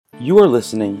You are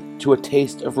listening to A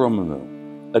Taste of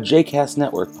Romumu, a JCast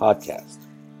Network podcast.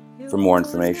 For more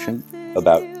information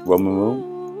about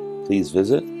Romumu, please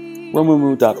visit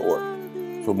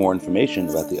romumu.org. For more information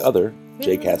about the other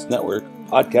JCast Network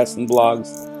podcasts and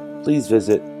blogs, please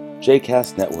visit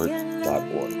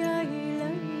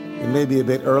jcastnetwork.org. It may be a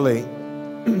bit early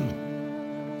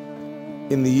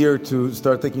in the year to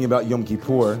start thinking about Yom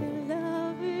Kippur.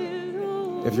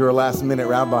 If you're a last-minute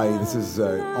rabbi, this is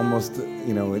almost,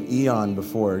 an eon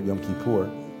before Yom Kippur.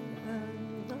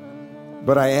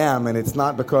 But I am, and it's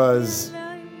not because,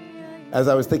 as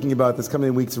I was thinking about this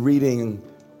coming week's reading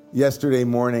yesterday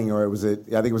morning, or I think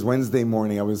it was Wednesday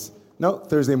morning,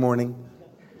 Thursday morning,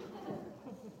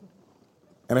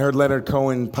 and I heard Leonard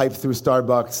Cohen pipe through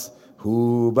Starbucks,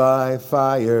 "Who by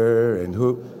fire," and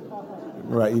who,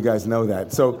 right, you guys know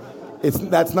that. So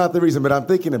that's not the reason, but I'm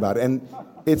thinking about it. And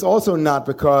it's also not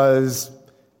because,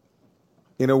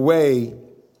 in a way,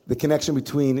 the connection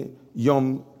between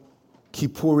Yom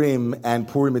Kippurim and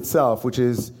Purim itself, which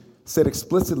is said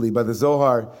explicitly by the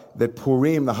Zohar, that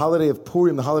Purim, the holiday of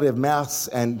Purim, the holiday of Mass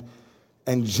and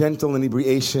gentle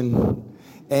inebriation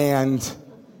and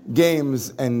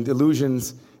games and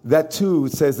illusions, that too,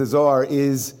 says the Zohar,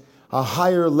 is a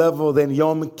higher level than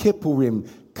Yom Kippurim.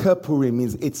 Kippurim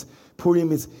means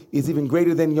Purim is even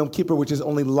greater than Yom Kippur, which is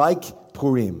only like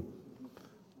Purim.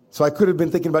 So I could have been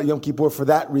thinking about Yom Kippur for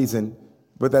that reason,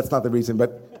 but that's not the reason.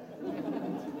 But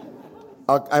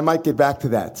I might get back to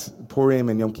that, Purim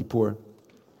and Yom Kippur.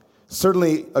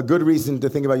 Certainly a good reason to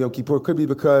think about Yom Kippur could be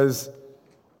because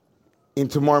in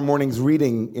tomorrow morning's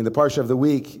reading, in the Parsha of the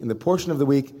week, in the portion of the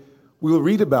week, we will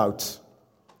read about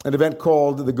an event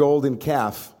called the Golden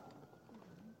Calf.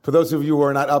 For those of you who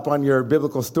are not up on your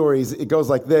biblical stories, it goes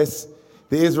like this.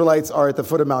 The Israelites are at the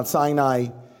foot of Mount Sinai.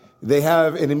 They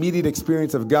have an immediate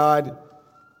experience of God.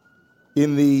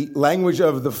 In the language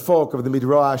of the folk, of the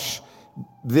Midrash,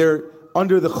 they're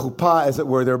under the chuppah, as it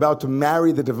were. They're about to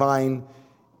marry the divine.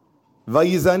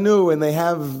 Vayizanu, and they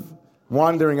have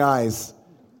wandering eyes.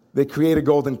 They create a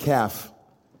golden calf.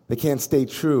 They can't stay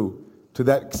true to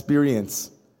that experience.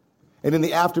 And in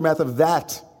the aftermath of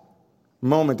that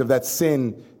moment, of that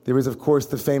sin, there is, of course,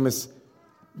 the famous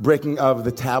breaking of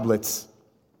the tablets.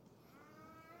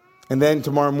 And then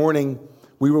tomorrow morning,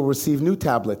 we will receive new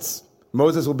tablets.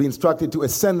 Moses will be instructed to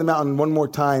ascend the mountain one more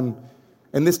time,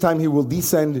 and this time he will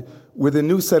descend with a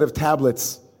new set of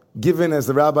tablets, given, as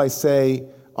the rabbis say,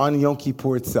 on Yom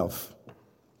Kippur itself.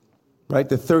 Right?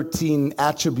 The 13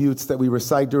 attributes that we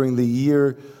recite during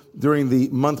the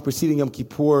month preceding Yom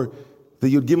Kippur,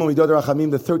 the Yud Gimel Midot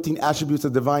Rachamim, the 13 attributes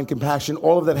of divine compassion,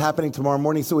 all of that happening tomorrow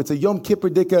morning. So it's a Yom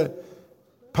Kippur Dika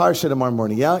Parsha tomorrow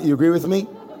morning. Yeah? You agree with me?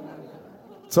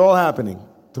 It's all happening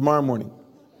tomorrow morning.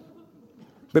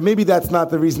 But maybe that's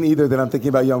not the reason either that I'm thinking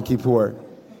about Yom Kippur.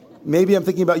 Maybe I'm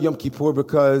thinking about Yom Kippur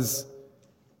because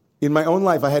in my own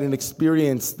life I had an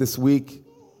experience this week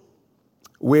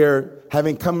where,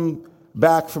 having come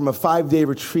back from a 5-day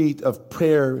retreat of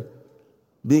prayer,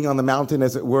 being on the mountain,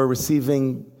 as it were,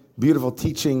 receiving beautiful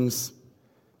teachings,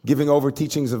 giving over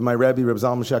teachings of my Rebbe, Reb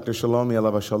Zalman Schachter Shalomi,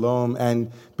 Alav Shalom, and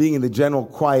being in the general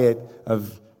quiet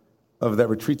of that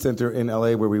retreat center in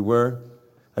LA where we were.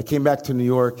 I came back to New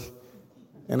York,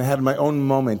 and I had my own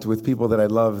moment with people that I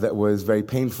love that was very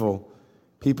painful,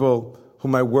 people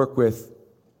whom I work with,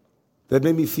 that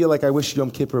made me feel like I wish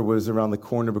Yom Kippur was around the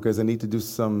corner because I need to do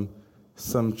some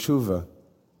tshuva,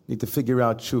 need to figure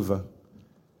out tshuva.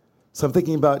 So I'm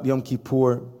thinking about Yom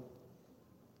Kippur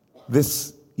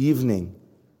this evening.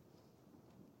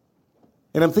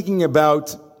 And I'm thinking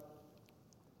about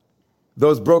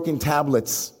those broken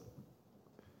tablets,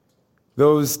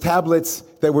 those tablets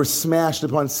that were smashed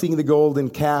upon seeing the golden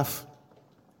calf.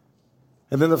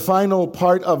 And then the final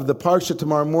part of the Parsha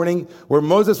tomorrow morning, where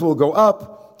Moses will go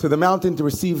up to the mountain to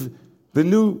receive the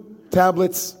new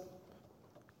tablets.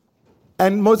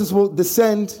 And Moses will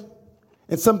descend,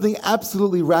 and something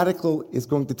absolutely radical is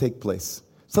going to take place.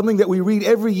 Something that we read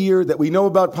every year, that we know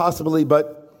about possibly,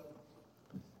 but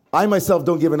I myself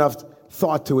don't give enough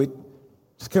thought to it.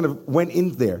 Just kind of went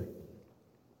in there.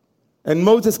 And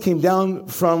Moses came down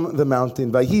from the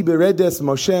mountain. Vayhi beredes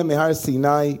Moshe mehar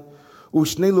Sinai,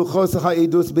 u'shnei luchos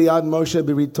ha'edus beyad Moshe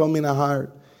b'rito min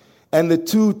hahar. And the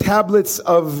 2 tablets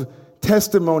of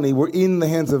testimony were in the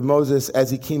hands of Moses as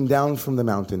he came down from the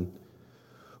mountain.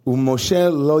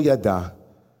 U'Moshe lo yada.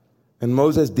 And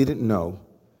Moses didn't know.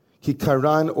 Ki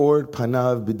karan or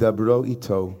panav b'dabro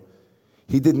ito.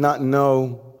 He did not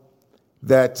know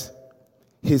that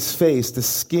his face, the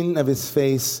skin of his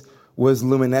face, was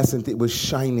luminescent. It was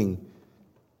shining.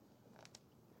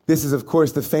 This is, of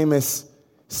course, the famous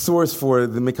source for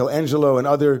the Michelangelo and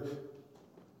other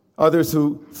Others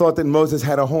who thought that Moses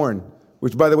had a horn,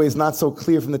 which, by the way, is not so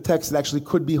clear from the text. It actually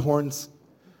could be horns.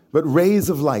 But rays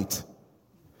of light.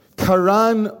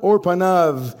 Karan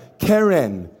orpanav,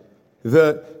 Keren,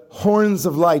 the horns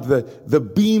of light, the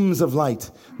beams of light.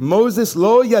 Moses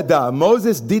lo yada,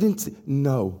 Moses didn't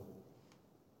know.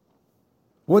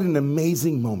 What an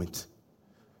amazing moment.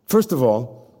 First of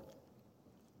all,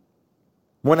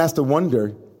 one has to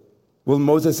wonder, will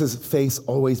Moses' face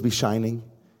always be shining?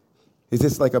 Is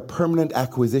this like a permanent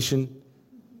acquisition?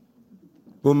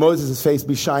 Will Moses' face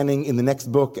be shining in the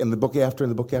next book and the book after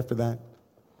and the book after that?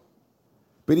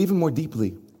 But even more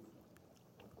deeply,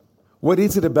 what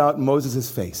is it about Moses'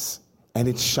 face and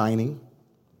its shining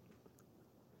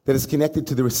that is connected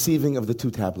to the receiving of the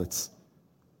two tablets?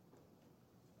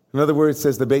 In other words,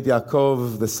 says the Beit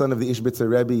Yaakov, the son of the Ishbitzer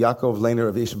Rebbe, Yaakov Lehner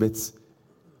of Ishbitz,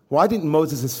 why didn't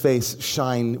Moses' face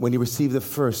shine when he received the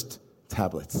first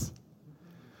tablets?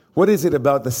 What is it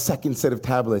about the second set of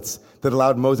tablets that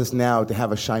allowed Moses now to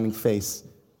have a shining face?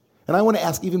 And I want to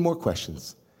ask even more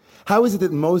questions. How is it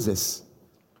that Moses,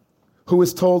 who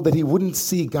was told that he wouldn't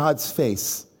see God's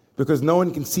face because no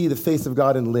one can see the face of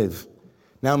God and live,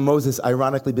 now Moses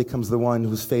ironically becomes the one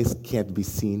whose face can't be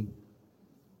seen?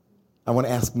 I want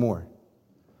to ask more.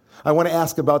 I want to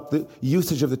ask about the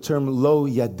usage of the term lo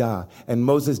yada, and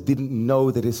Moses didn't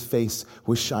know that his face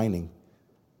was shining.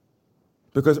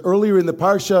 Because earlier in the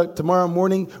Parsha, tomorrow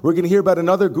morning, we're going to hear about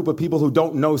another group of people who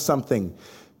don't know something.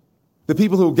 The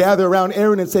people who gather around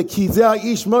Aaron and say, Ki Tisah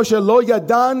ish Moshe lo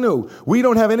yadanu. We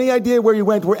don't have any idea where he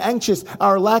went. We're anxious.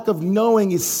 Our lack of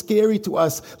knowing is scary to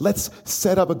us. Let's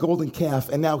set up a golden calf.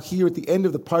 And now here at the end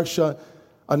of the Parsha,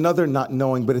 another not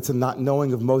knowing, but it's a not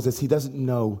knowing of Moses. He doesn't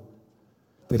know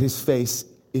that his face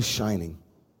is shining.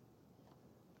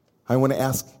 I want to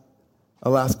ask a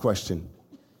last question.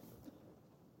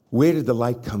 Where did the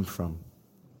light come from?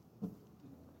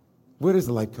 Where does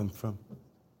the light come from?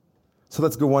 So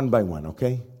let's go one by one,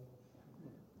 okay?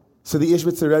 So the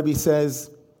Ishbitzer Rebbe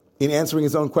says, in answering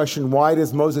his own question, why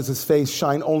does Moses' face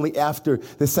shine only after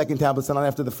the second tablets and not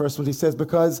after the first ones? He says,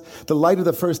 because the light of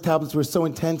the first tablets were so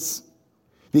intense,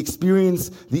 the experience,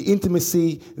 the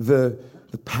intimacy, the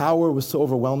power was so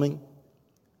overwhelming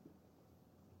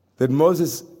that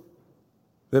Moses,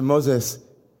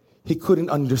 he couldn't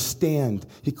understand.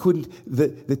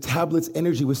 The tablet's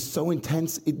energy was so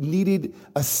intense, it needed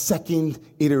a second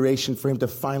iteration for him to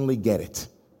finally get it.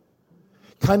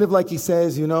 Kind of like he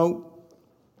says,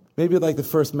 maybe like the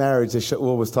first marriage that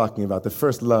Shaul was talking about, the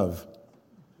first love.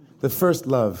 The first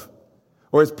love.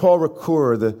 Or as Paul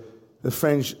Ricoeur, the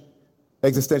French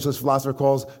existentialist philosopher,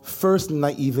 calls, first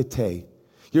naivete.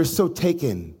 You're so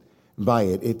taken by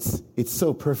it. It's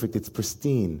so perfect, it's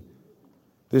pristine.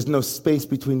 There's no space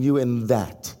between you and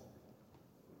that.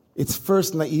 It's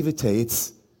first naivete.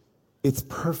 It's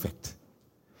perfect.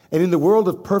 And in the world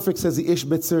of perfect, says the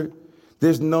Ishbitzer,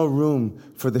 there's no room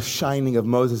for the shining of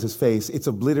Moses' face. It's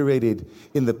obliterated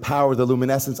in the power, the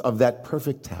luminescence of that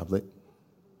perfect tablet.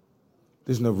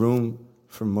 There's no room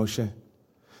for Moshe.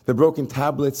 The broken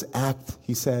tablets act,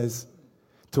 he says,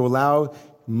 to allow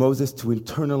Moses to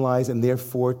internalize and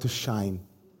therefore to shine.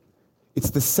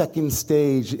 It's the second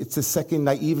stage. It's the second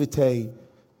naivete.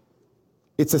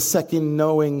 It's a second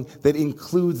knowing that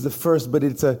includes the first, but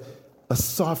it's a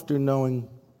softer knowing.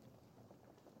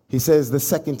 He says the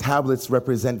second tablets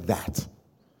represent that.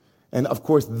 And of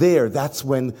course, that's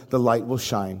when the light will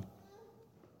shine.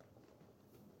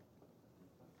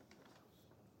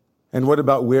 And what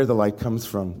about where the light comes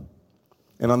from?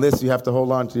 And on this, you have to hold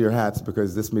on to your hats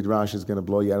because this midrash is going to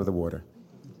blow you out of the water.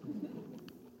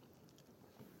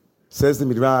 Says the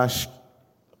Midrash,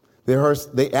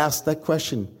 they asked that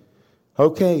question.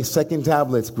 Okay, second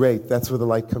tablets, great. That's where the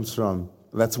light comes from.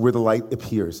 That's where the light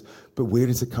appears. But where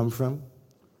does it come from?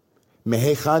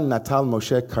 Mehechan natal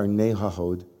Moshe karnei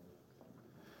hahod.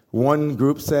 One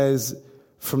group says,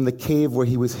 from the cave where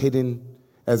he was hidden,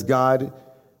 as God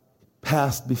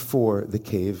passed before the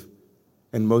cave,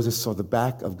 and Moses saw the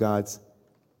back of God's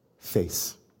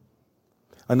face.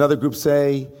 Another group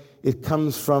say, it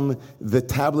comes from the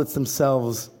tablets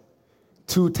themselves.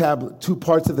 Two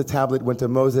parts of the tablet went to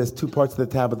Moses, 2 parts of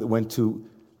the tablet went to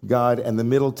God, and the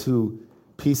middle 2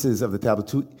 pieces of the tablet,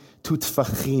 two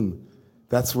tfachim,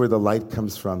 that's where the light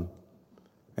comes from.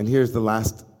 And here's the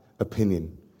last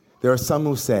opinion. There are some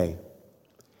who say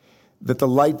that the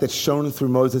light that shone through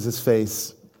Moses'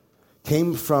 face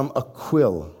came from a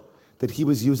quill that he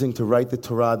was using to write the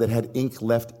Torah that had ink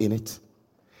left in it,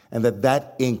 and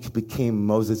that ink became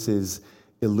Moses'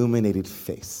 illuminated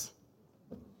face.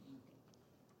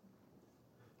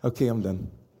 Okay, I'm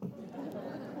done.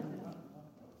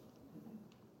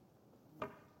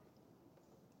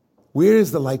 Where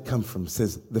does the light come from,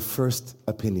 says the first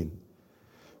opinion?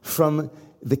 From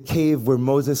the cave where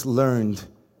Moses learned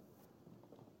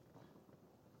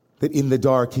that in the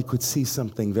dark he could see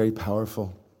something very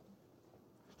powerful.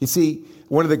 You see,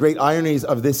 one of the great ironies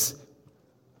of this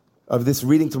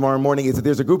reading tomorrow morning is that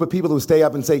there's a group of people who stay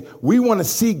up and say, we want to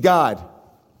see God.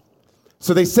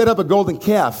 So they set up a golden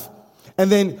calf.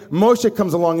 And then Moshe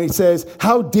comes along and he says,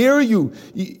 how dare you?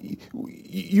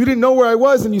 You didn't know where I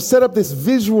was, and you set up this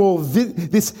visual,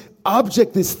 this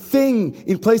object, this thing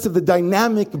in place of the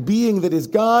dynamic being that is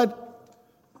God,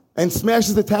 and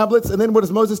smashes the tablets. And then what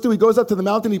does Moses do? He goes up to the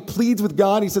mountain, he pleads with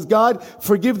God, he says, God,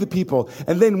 forgive the people.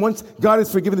 And then once God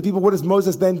has forgiven the people, what does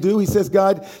Moses then do? He says,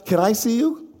 God, can I see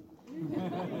you?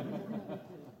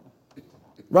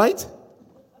 Right?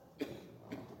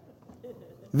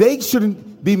 They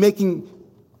shouldn't be making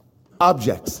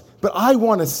objects. But I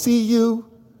want to see you.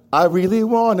 I really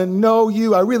want to know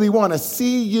you. I really want to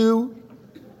see you.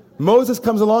 Moses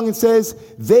comes along and says,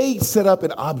 they set up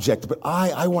an object, but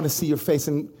I want to see your face.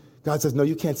 And God says, no,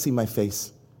 you can't see my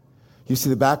face. You see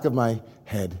the back of my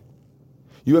head.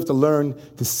 You have to learn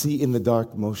to see in the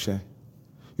dark, Moshe.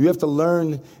 You have to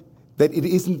learn that it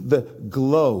isn't the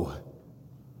glow.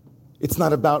 It's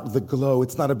not about the glow.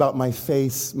 It's not about my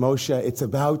face, Moshe. It's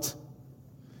about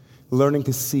learning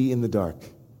to see in the dark.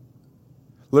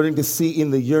 Learning to see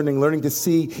in the yearning. Learning to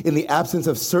see in the absence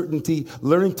of certainty.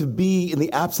 Learning to be in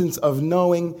the absence of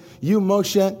knowing. You,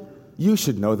 Moshe, you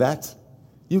should know that.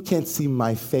 You can't see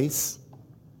my face.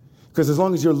 Because as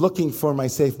long as you're looking for my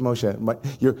safe, Moshe,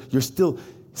 you're still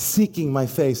seeking my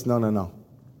face. No.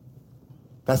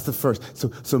 That's the first. So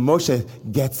Moshe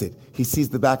gets it. He sees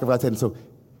the back of God's head, and so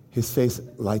his face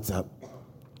lights up.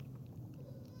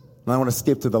 And I want to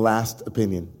skip to the last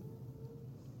opinion.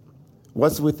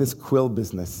 What's with this quill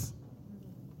business?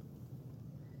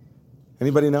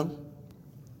 Anybody know?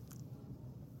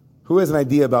 Who has an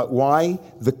idea about why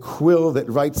the quill that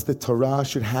writes the Torah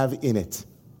should have in it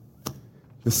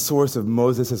the source of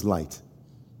Moses' light?